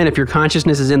 Again, if your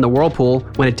consciousness is in the whirlpool,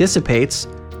 when it dissipates,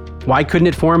 why couldn't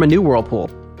it form a new whirlpool?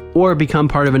 Or become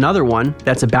part of another one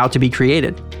that's about to be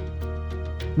created?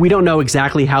 We don't know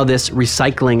exactly how this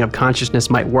recycling of consciousness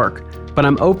might work, but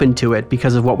I'm open to it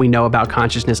because of what we know about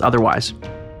consciousness otherwise.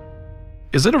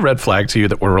 Is it a red flag to you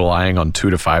that we're relying on 2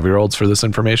 to 5-year-olds for this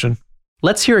information?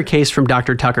 Let's hear a case from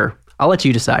Dr. Tucker. I'll let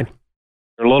you decide.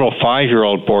 Our little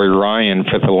 5-year-old boy, Ryan,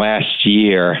 for the last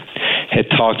year had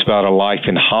talked about a life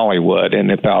in Hollywood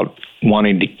and about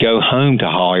wanting to go home to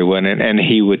Hollywood, and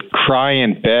he would cry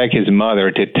and beg his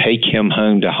mother to take him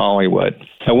home to Hollywood.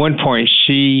 At one point,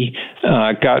 she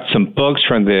got some books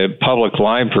from the public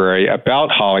library about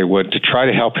Hollywood to try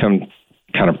to help him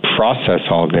kind of process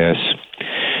all this.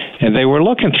 And they were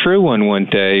looking through one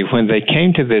day when they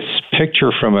came to this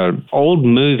picture from an old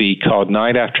movie called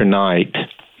Night After Night.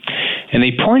 And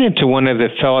he pointed to one of the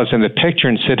fellows in the picture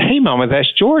and said, "Hey, Mama,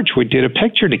 that's George. We did a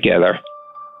picture together."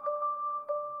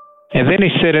 And then he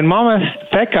said, "And Mama,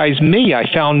 that guy's me.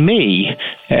 I found me,"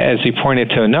 as he pointed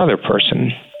to another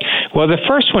person. Well, the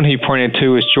first one he pointed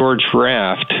to was George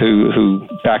Raft, who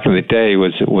back in the day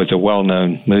was a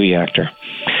well-known movie actor.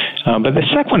 But the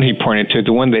second one he pointed to,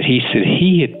 the one that he said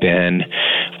he had been,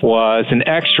 was an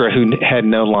extra who had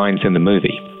no lines in the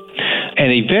movie.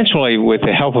 And eventually, with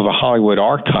the help of a Hollywood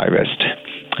archivist,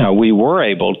 we were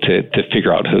able to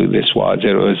figure out who this was.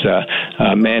 It was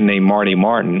a man named Marty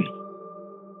Martin.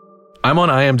 I'm on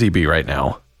IMDb right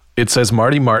now. It says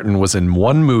Marty Martin was in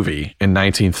one movie in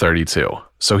 1932,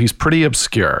 so he's pretty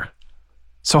obscure.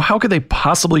 So how could they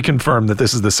possibly confirm that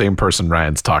this is the same person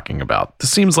Ryan's talking about?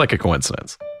 This seems like a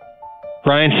coincidence.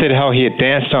 Ryan said how he had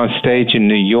danced on stage in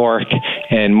New York,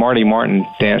 and Marty Martin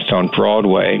danced on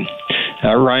Broadway.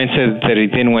 Ryan said that he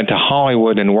then went to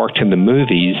Hollywood and worked in the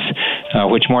movies,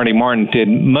 which Marty Martin did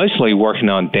mostly working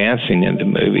on dancing in the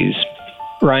movies.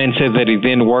 Ryan said that he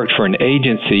then worked for an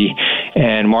agency,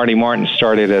 and Marty Martin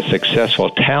started a successful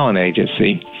talent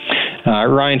agency.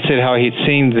 Ryan said how he'd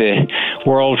seen the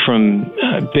world from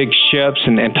big ships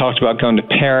and talked about going to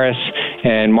Paris,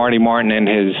 and Marty Martin and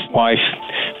his wife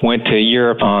went to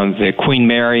Europe on the Queen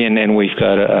Mary, and we've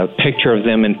got a picture of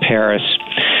them in Paris.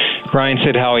 Ryan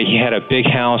said how he had a big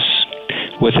house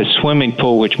with a swimming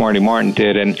pool, which Marty Martin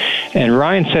did, and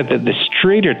Ryan said that the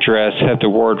street address had the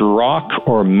word Rock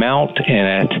or Mount in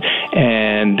it,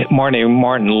 and Marty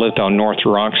Martin lived on North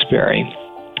Roxbury.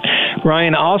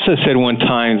 Ryan also said one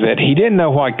time that he didn't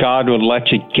know why God would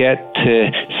let you get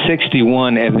to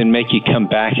 61 and then make you come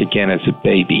back again as a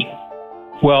baby.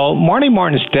 Well, Marty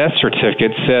Martin's death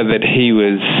certificate said that he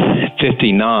was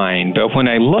 59, but when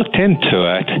I looked into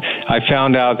it, I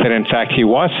found out that, in fact, he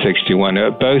was 61.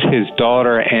 Both his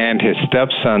daughter and his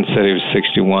stepson said he was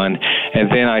 61, and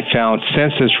then I found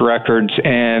census records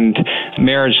and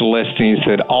marriage listings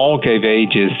that all gave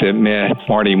ages that meant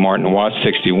Marty Martin was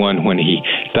 61 when he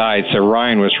died. So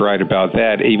Ryan was right about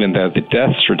that, even though the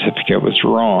death certificate was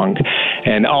wrong.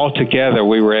 And altogether,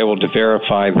 we were able to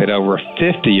verify that over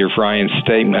 50 of Ryan's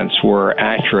statements were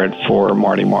accurate for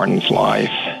Marty Martin's life.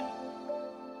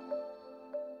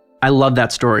 I love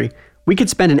that story. We could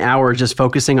spend an hour just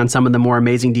focusing on some of the more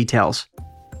amazing details.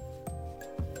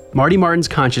 Marty Martin's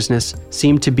consciousness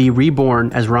seemed to be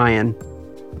reborn as Ryan.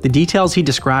 The details he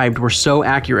described were so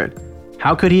accurate.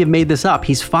 How could he have made this up?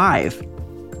 He's 5.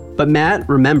 But Matt,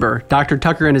 remember, Dr.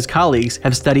 Tucker and his colleagues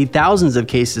have studied thousands of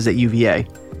cases at UVA.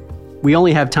 We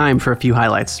only have time for a few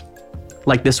highlights,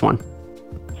 like this one.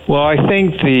 Well, I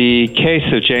think the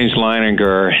case of James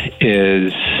Leininger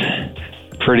is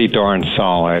pretty darn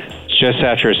solid. Just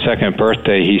after his second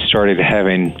birthday, he started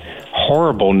having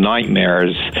horrible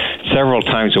nightmares several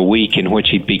times a week in which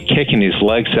he'd be kicking his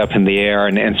legs up in the air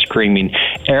and screaming,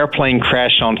 "Airplane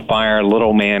crash on fire,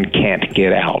 little man can't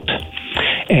get out."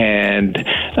 And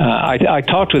I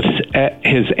talked with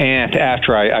his aunt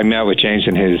after I met with James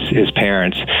and his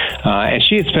parents, and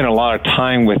she had spent a lot of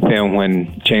time with them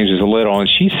when James was little, and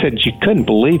she said she couldn't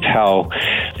believe how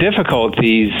difficult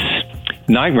these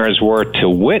nightmares were to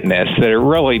witness, that it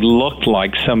really looked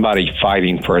like somebody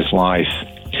fighting for his life.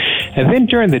 And then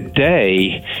during the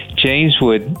day, James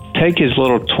would take his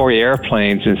little toy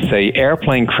airplanes and say,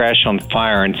 "Airplane crash on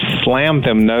fire," and slam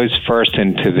them nose first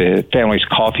into the family's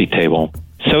coffee table.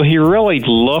 So he really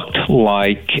looked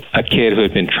like a kid who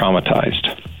had been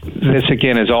traumatized. This,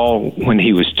 again, is all when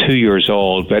he was 2 years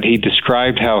old, but he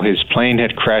described how his plane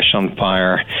had crashed on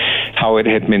fire, how it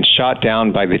had been shot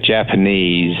down by the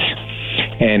Japanese,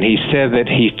 and he said that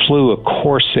he flew a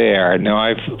Corsair. Now,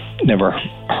 I've never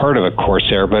heard of a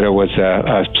Corsair, but it was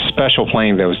a special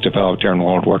plane that was developed during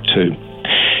World War II.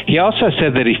 He also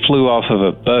said that he flew off of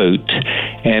a boat,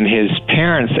 and his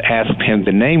parents asked him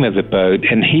the name of the boat,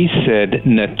 and he said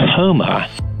Natoma,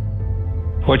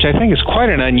 which I think is quite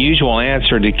an unusual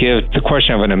answer to give the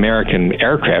question of an American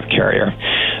aircraft carrier.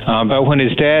 But when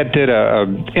his dad did a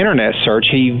internet search,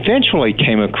 he eventually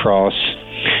came across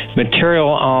material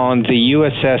on the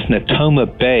USS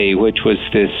Natoma Bay, which was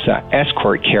this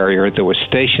escort carrier that was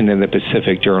stationed in the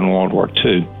Pacific during World War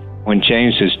II. When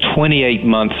James was 28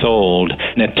 months old,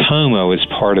 Natoma was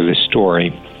part of the story.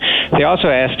 They also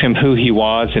asked him who he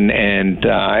was, and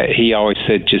he always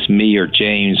said just me or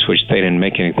James, which they didn't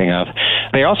make anything of.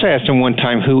 They also asked him one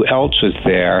time who else was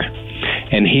there,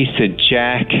 and he said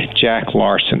Jack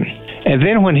Larson. And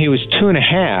then when he was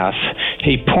 2.5,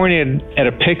 he pointed at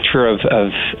a picture of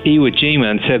Iwo Jima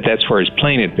and said that's where his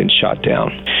plane had been shot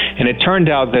down. And it turned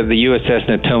out that the USS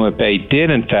Natoma Bay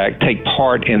did, in fact, take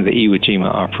part in the Iwo Jima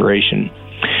operation.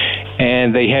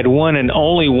 And they had one and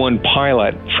only one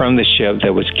pilot from the ship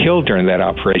that was killed during that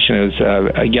operation. It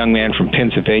was a young man from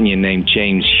Pennsylvania named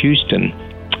James Houston.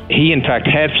 He, in fact,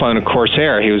 had flown a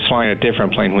Corsair. He was flying a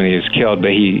different plane when he was killed,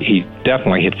 but he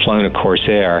definitely had flown a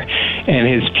Corsair. And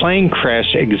his plane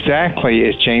crashed exactly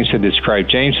as James had described.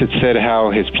 James had said how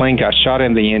his plane got shot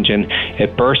in the engine,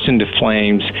 it burst into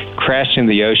flames, crashed in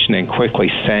the ocean, and quickly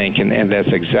sank. And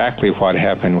that's exactly what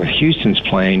happened with Houston's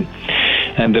plane.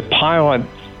 And the pilot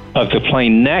of the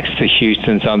plane next to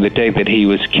Houston's on the day that he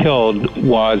was killed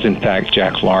was, in fact,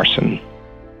 Jack Larson.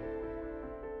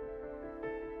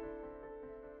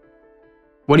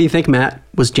 What do you think, Matt?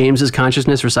 Was James's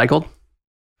consciousness recycled?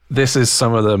 This is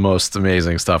some of the most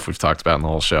amazing stuff we've talked about in the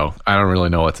whole show. I don't really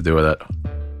know what to do with it.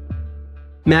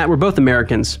 Matt, we're both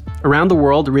Americans. Around the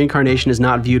world, reincarnation is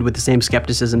not viewed with the same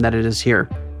skepticism that it is here.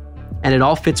 And it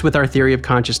all fits with our theory of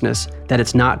consciousness, that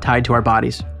it's not tied to our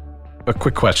bodies. A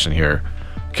quick question here.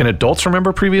 Can adults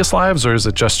remember previous lives, or is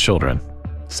it just children?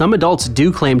 Some adults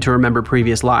do claim to remember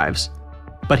previous lives.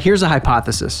 But here's a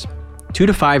hypothesis. 2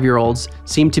 to 5-year-olds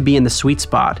seem to be in the sweet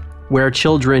spot where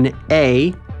children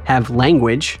A, have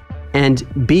language,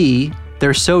 and B,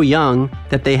 they're so young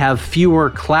that they have fewer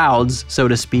clouds, so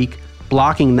to speak,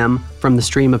 blocking them from the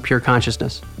stream of pure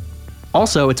consciousness.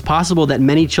 Also, it's possible that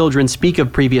many children speak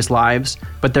of previous lives,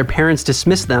 but their parents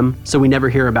dismiss them, so we never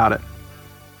hear about it.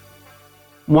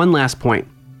 One last point.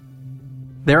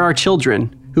 There are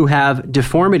children who have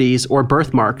deformities or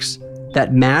birthmarks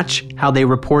that match how they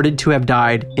reported to have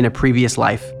died in a previous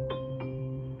life.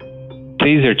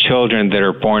 These are children that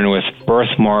are born with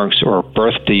birthmarks or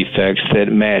birth defects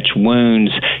that match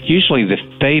wounds, usually the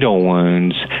fatal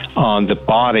wounds, on the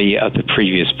body of the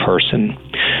previous person.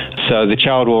 So the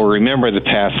child will remember the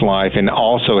past life and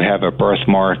also have a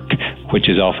birthmark, which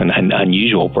is often an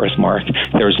unusual birthmark.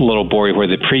 There was a little boy where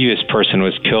the previous person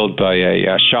was killed by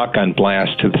a shotgun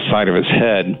blast to the side of his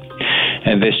head.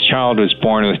 And this child was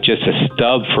born with just a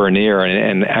stub for an ear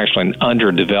and actually an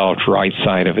underdeveloped right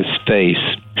side of his face.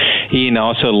 Ian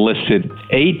also listed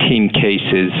 18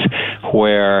 cases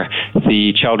where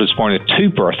the child was born with 2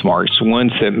 birthmarks,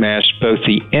 ones that matched both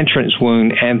the entrance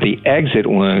wound and the exit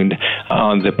wound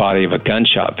on the body of a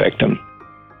gunshot victim.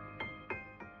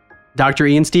 Dr.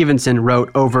 Ian Stevenson wrote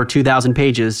over 2,000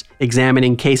 pages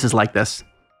examining cases like this.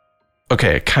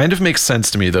 Okay, it kind of makes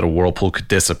sense to me that a whirlpool could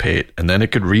dissipate and then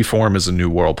it could reform as a new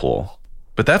whirlpool.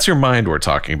 But that's your mind we're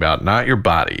talking about, not your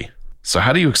body. So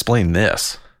how do you explain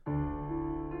this?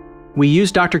 We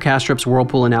use Dr. Kastrup's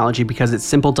whirlpool analogy because it's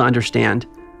simple to understand,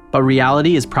 but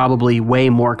reality is probably way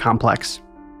more complex.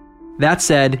 That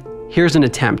said, here's an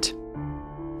attempt.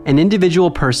 An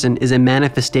individual person is a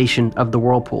manifestation of the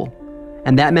whirlpool,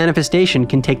 and that manifestation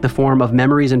can take the form of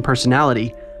memories and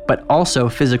personality, but also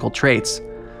physical traits.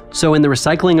 So in the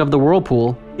recycling of the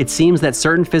whirlpool, it seems that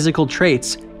certain physical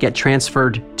traits get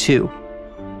transferred too.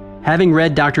 Having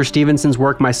read Dr. Stevenson's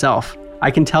work myself, I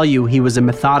can tell you he was a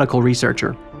methodical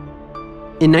researcher.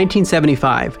 In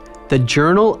 1975, the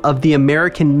Journal of the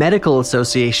American Medical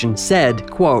Association said,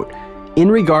 quote,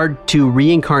 "In regard to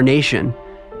reincarnation,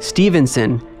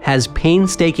 Stevenson has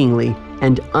painstakingly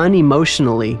and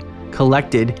unemotionally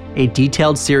collected a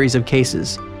detailed series of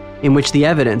cases in which the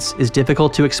evidence is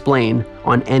difficult to explain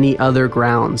on any other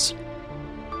grounds."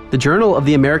 The Journal of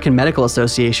the American Medical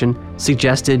Association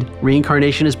suggested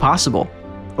reincarnation is possible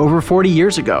over 40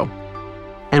 years ago.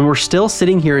 And we're still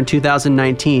sitting here in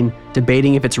 2019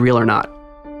 debating if it's real or not.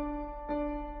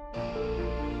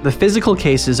 The physical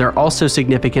cases are also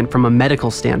significant from a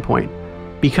medical standpoint,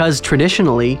 because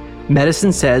traditionally,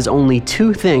 medicine says only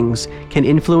 2 things can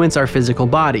influence our physical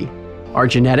body: our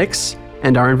genetics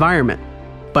and our environment.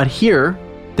 But here,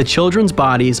 the children's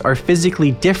bodies are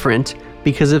physically different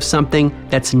because of something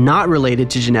that's not related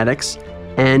to genetics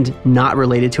and not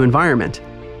related to environment.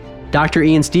 Dr.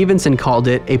 Ian Stevenson called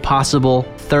it a possible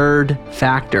third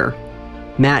factor.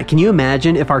 Matt, can you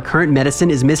imagine if our current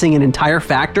medicine is missing an entire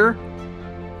factor?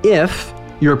 If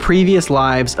your previous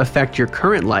lives affect your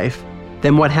current life,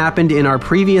 then what happened in our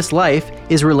previous life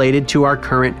is related to our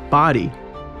current body.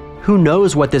 Who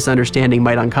knows what this understanding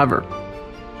might uncover?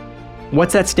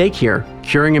 What's at stake here?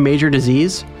 Curing a major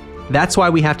disease? That's why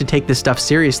we have to take this stuff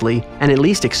seriously and at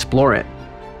least explore it.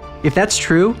 If that's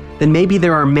true, then maybe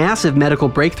there are massive medical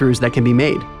breakthroughs that can be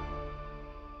made.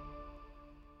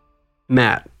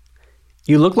 Matt,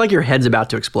 you look like your head's about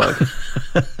to explode.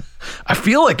 I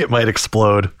feel like it might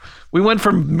explode. We went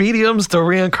from mediums to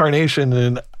reincarnation,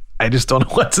 and I just don't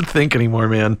know what to think anymore,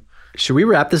 man. Should we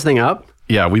wrap this thing up?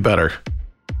 Yeah, we better.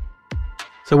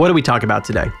 So what did we talk about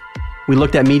today? We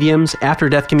looked at mediums,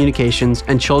 after-death communications,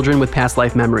 and children with past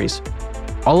life memories.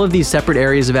 All of these separate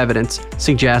areas of evidence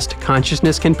suggest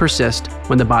consciousness can persist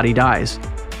when the body dies.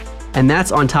 And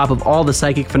that's on top of all the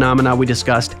psychic phenomena we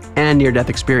discussed and near-death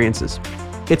experiences.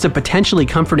 It's a potentially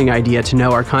comforting idea to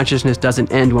know our consciousness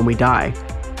doesn't end when we die.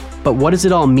 But what does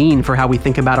it all mean for how we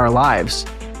think about our lives?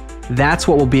 That's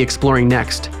what we'll be exploring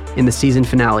next in the season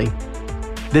finale.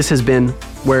 This has been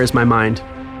Where Is My Mind?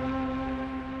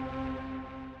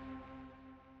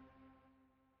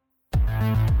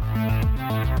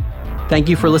 Thank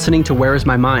you for listening to Where Is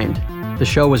My Mind? The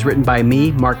show was written by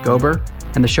me, Mark Gober,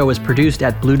 and the show was produced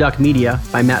at Blue Duck Media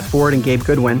by Matt Ford and Gabe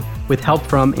Goodwin, with help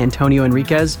from Antonio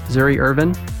Enriquez, Zuri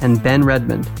Irvin, and Ben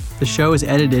Redmond. The show is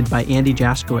edited by Andy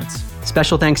Jaskowitz.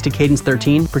 Special thanks to Cadence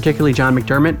 13, particularly John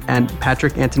McDermott and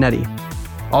Patrick Antonetti.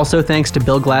 Also thanks to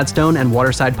Bill Gladstone and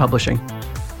Waterside Publishing.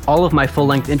 All of my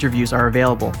full-length interviews are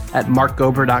available at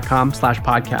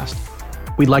markgober.com/podcast.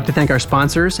 We'd like to thank our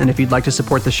sponsors, and if you'd like to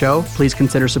support the show, please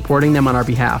consider supporting them on our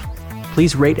behalf.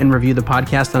 Please rate and review the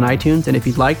podcast on iTunes, and if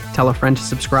you'd like, tell a friend to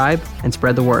subscribe and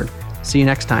spread the word. See you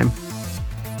next time.